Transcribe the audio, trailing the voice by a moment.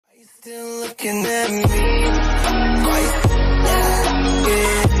Still looking at me.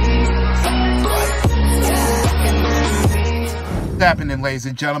 What's happening, ladies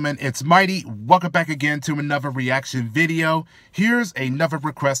and gentlemen? It's Mighty. Welcome back again to another reaction video. Here's another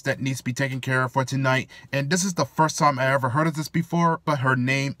request that needs to be taken care of for tonight, and this is the first time I ever heard of this before, but her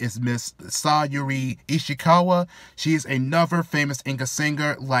name is Miss Sayuri Ishikawa. She is another famous Inca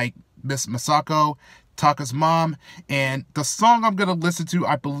singer like Miss Masako, Taka's mom, and the song I'm gonna listen to,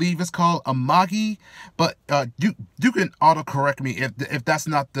 I believe, is called Amagi. But you can autocorrect me if that's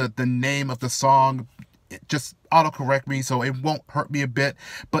not the name of the song. Just autocorrect me so it won't hurt me a bit.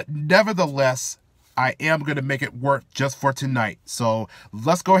 But nevertheless, I am gonna make it work just for tonight. So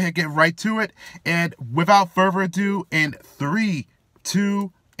let's go ahead and get right to it. And without further ado, in 3,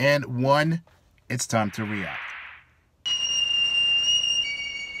 2, and 1, it's time to react.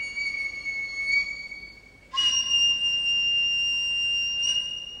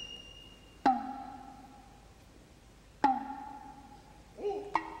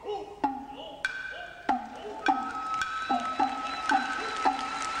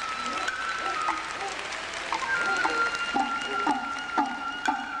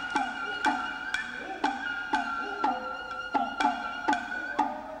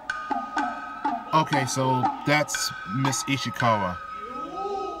 Okay, so that's Miss Ishikawa.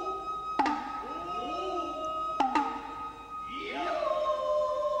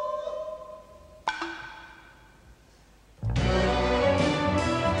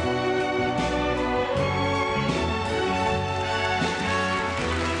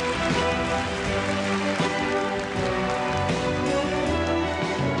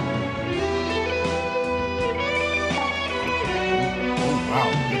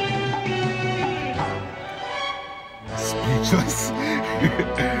 Speechless.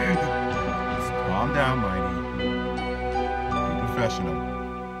 Calm down, Mighty. Be professional.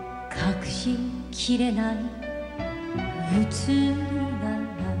 隠しきれない器が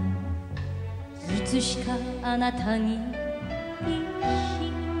いつしかあなたに火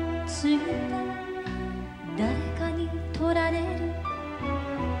ついた誰かに取られる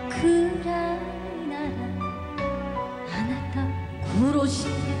くらいならあなた殺して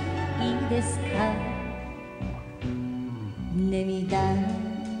いいですかねみだれ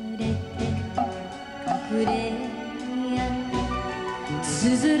て隠れやつ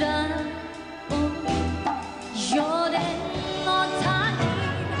づらを上田の谷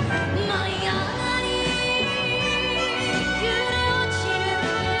舞い上がり揺れ落ちる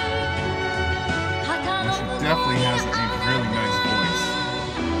旗の She definitely has a really nice voice.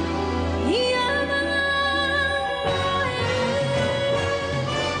 山が燃える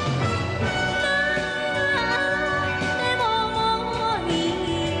でもいい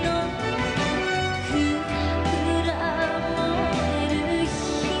のふら燃える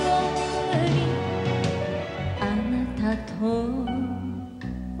日よりあなたと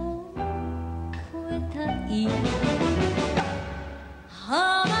越えたい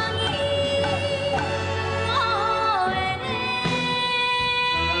浜に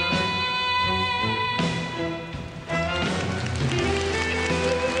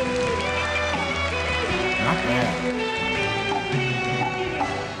Not bad.「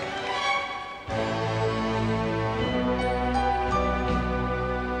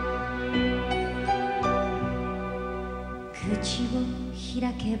口を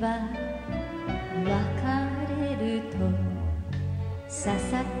開けば別れると刺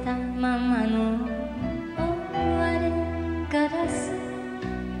さったままの割れガラス」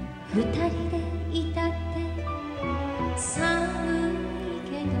「二人でいたって寒い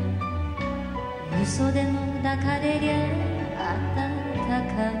けど嘘でも抱かれりゃ暖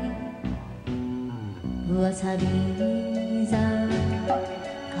かい」「わさび座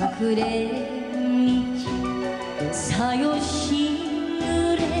隠れ道さよし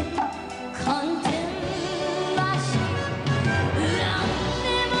ぬれ寒天橋恨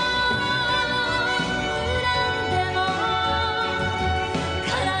んでも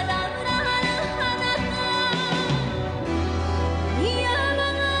体裏花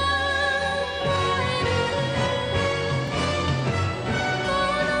山が燃える戻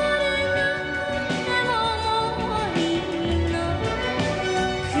れなくてももういいの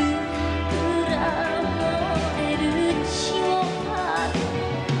ふら燃える血をあ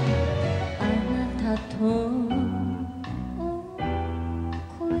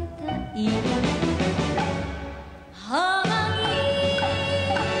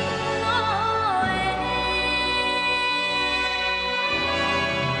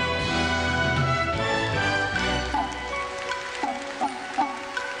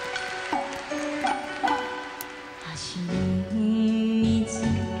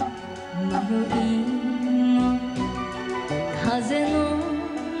の風の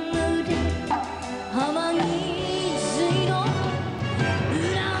濡れ天城水路恨ん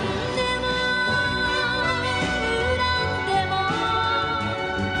でも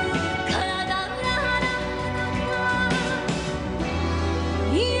体が離れ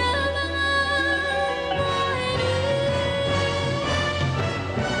山が燃える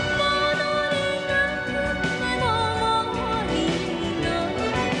戻りなくても森の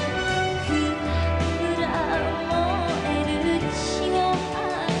ふら燃える血を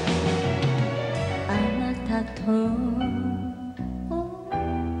あなたと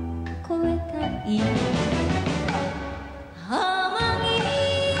越えたい天城の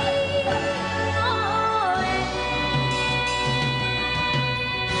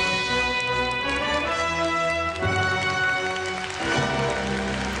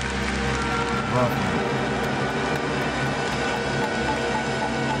上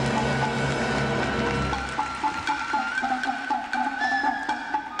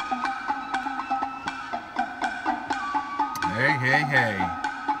Hey, hey, hey.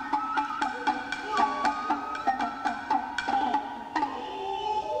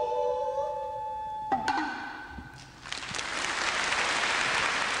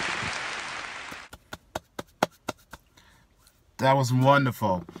 That was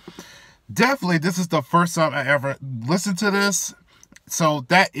wonderful. Definitely, this is the first time I ever listened to this. So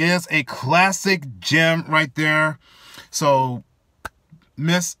that is a classic gem right there. So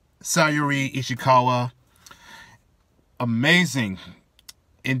Miss Sayuri Ishikawa, amazing.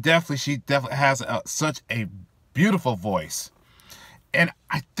 And definitely, she definitely has such a beautiful voice. And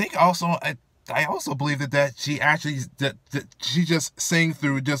I think also, I also believe that she actually, that she just sang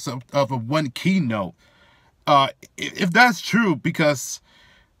through just of a one key note. If that's true, because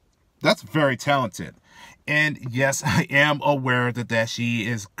that's very talented. And yes, I am aware that she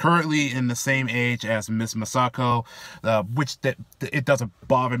is currently in the same age as Miss Masako, which it doesn't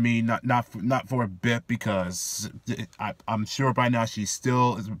bother me, not for a bit, because I'm sure by now she's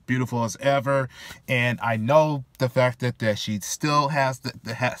still as beautiful as ever, and I know the fact that she still has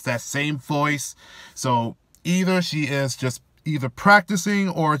that same voice. So either she is just either practicing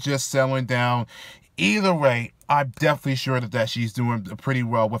or just settling down. Either way, I'm definitely sure that she's doing pretty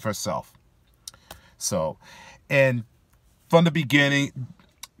well with herself. So, and from the beginning,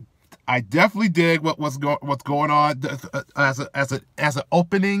 I definitely dig what's going on as an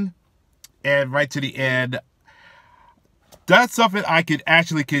opening, and right to the end. That's something I could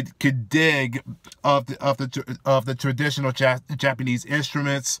dig of the traditional Japanese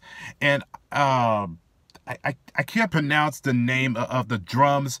instruments, and I can't pronounce the name of the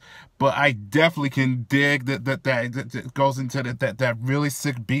drums, but I definitely can dig that goes into that really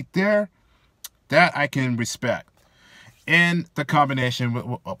sick beat there. That I can respect. And the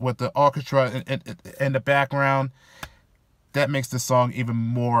combination with the orchestra in the background, that makes the song even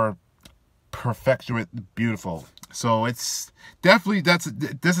more perfectionate, beautiful. So it's definitely,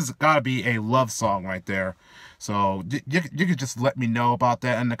 this has got to be a love song right there. So you can just let me know about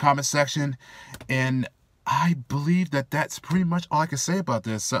that in the comment section. And I believe that's pretty much all I can say about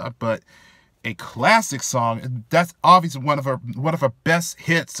this. But a classic song, that's obviously one of her best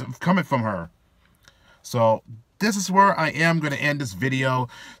hits coming from her. So this is where I am going to end this video.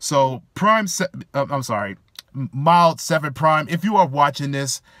 So Mild 7 Prime, if you are watching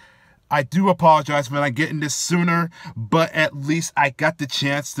this, I do apologize for not getting this sooner, but at least I got the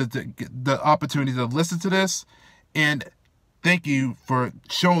chance to get the opportunity to listen to this. And thank you for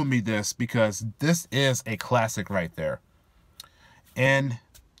showing me this, because this is a classic right there. And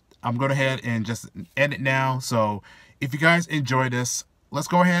I'm going to head and just end it now. So if you guys enjoy this, let's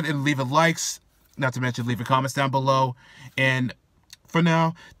go ahead and leave a likes. Not to mention, leave a comments down below. And for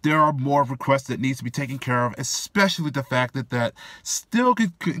now, there are more requests that needs to be taken care of, especially the fact that still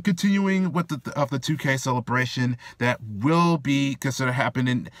continuing with the 2K celebration that will be considered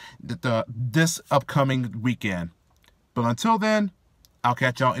happening this upcoming weekend. But until then, I'll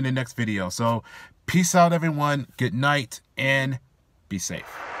catch y'all in the next video. So peace out, everyone. Good night and be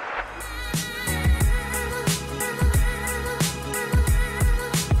safe.